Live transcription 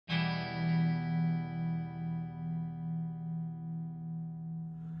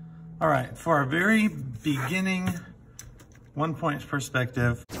All right, for our very beginning 1 point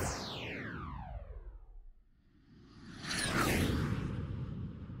perspective,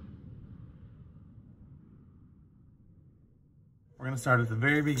 we're gonna start at the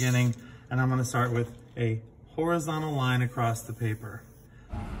very beginning, and I'm gonna start with a horizontal line across the paper.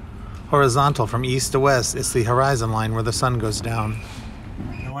 Horizontal from east to west, it's the horizon line where the sun goes down.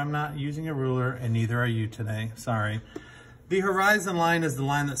 No, I'm not using a ruler, and neither are you today, sorry. The horizon line is the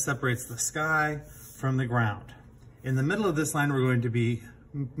line that separates the sky from the ground. In the middle of this line, we're going to be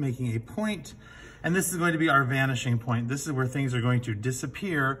making a point, and this is going to be our vanishing point. This is where things are going to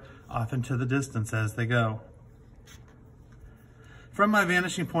disappear off into the distance as they go. From my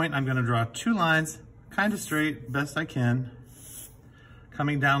vanishing point, I'm going to draw two lines, kind of straight, best I can,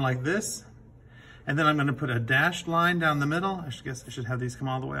 coming down like this. And then I'm going to put a dashed line down the middle. I guess I should have these come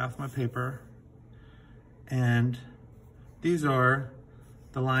all the way off my paper. And these are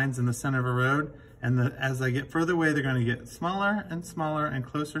the lines in the center of a road. And as I get further away, they're going to get smaller and smaller and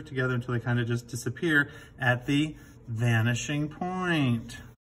closer together until they kind of just disappear at the vanishing point.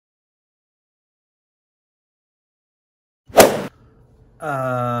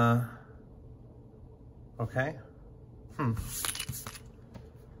 Okay.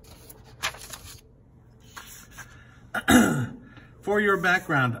 For your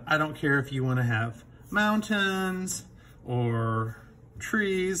background, I don't care if you want to have mountains or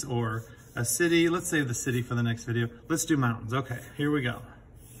trees or a city. Let's save the city for the next video. Let's do mountains. Okay, here we go.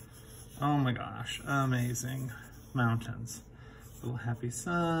 Oh my gosh, amazing. Mountains. Little happy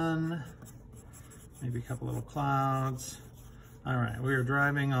sun, maybe a couple little clouds. All right, we are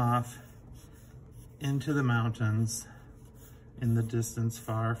driving off into the mountains in the distance,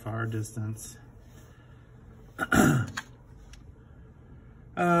 far, far distance.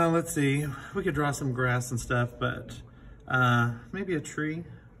 Let's see, we could draw some grass and stuff, but maybe a tree.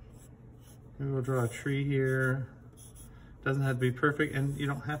 Maybe we'll draw a tree here. Doesn't have to be perfect, and you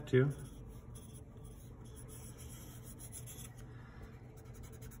don't have to.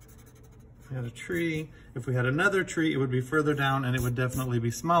 We had a tree. If we had another tree, it would be further down, and it would definitely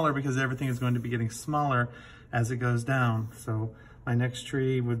be smaller because everything is going to be getting smaller as it goes down. So my next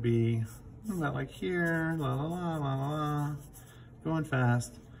tree would be about like here, la la la la la la, going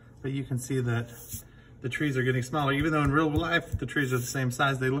fast. But you can see that the trees are getting smaller. Even though in real life, the trees are the same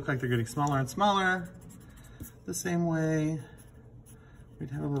size, they look like they're getting smaller and smaller. The same way,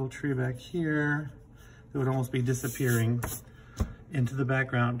 we'd have a little tree back here that would almost be disappearing into the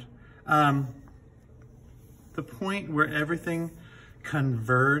background. The point where everything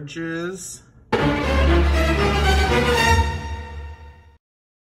converges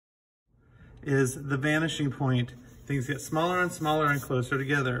is the vanishing point. Things get smaller and smaller and closer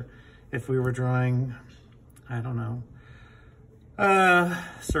together. If we were drawing, I don't know,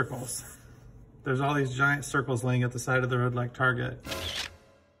 circles. There's all these giant circles laying at the side of the road like Target.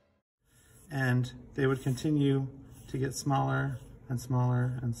 And they would continue to get smaller and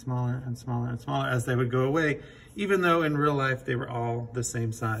smaller and smaller and smaller and smaller as they would go away, even though in real life they were all the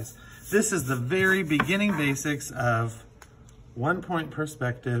same size. This is the very beginning basics of 1 point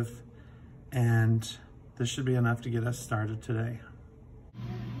perspective, and this should be enough to get us started today.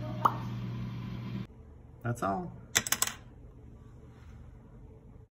 That's all.